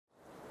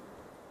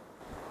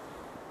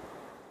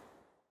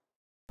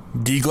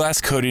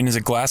Dglass coating is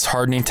a glass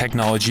hardening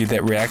technology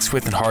that reacts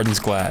with and hardens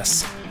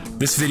glass.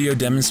 This video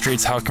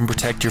demonstrates how it can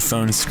protect your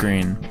phone's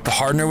screen. The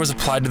hardener was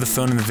applied to the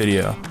phone in the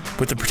video.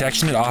 With the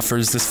protection it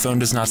offers, this phone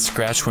does not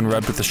scratch when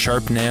rubbed with a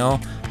sharp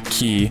nail,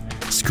 key,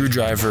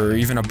 screwdriver, or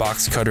even a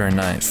box cutter and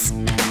knife.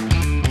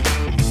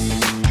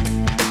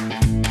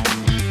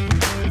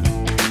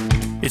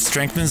 It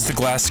strengthens the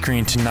glass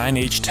screen to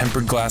 9H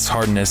tempered glass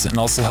hardness and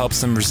also helps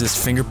them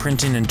resist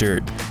fingerprinting and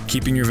dirt,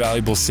 keeping your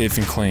valuables safe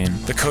and clean.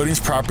 The coating's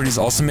properties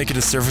also make it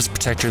a surface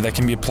protector that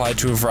can be applied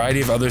to a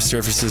variety of other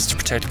surfaces to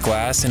protect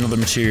glass and other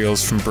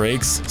materials from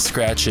breaks,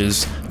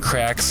 scratches,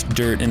 cracks,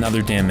 dirt, and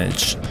other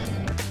damage.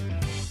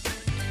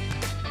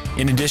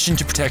 In addition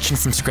to protection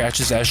from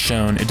scratches as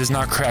shown, it does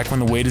not crack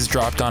when the weight is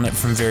dropped on it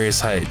from various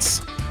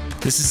heights.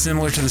 This is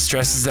similar to the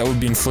stresses that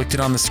would be inflicted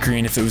on the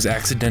screen if it was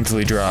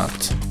accidentally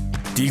dropped.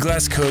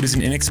 Dglass Coat is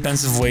an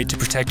inexpensive way to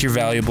protect your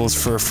valuables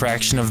for a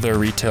fraction of their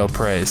retail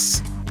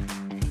price.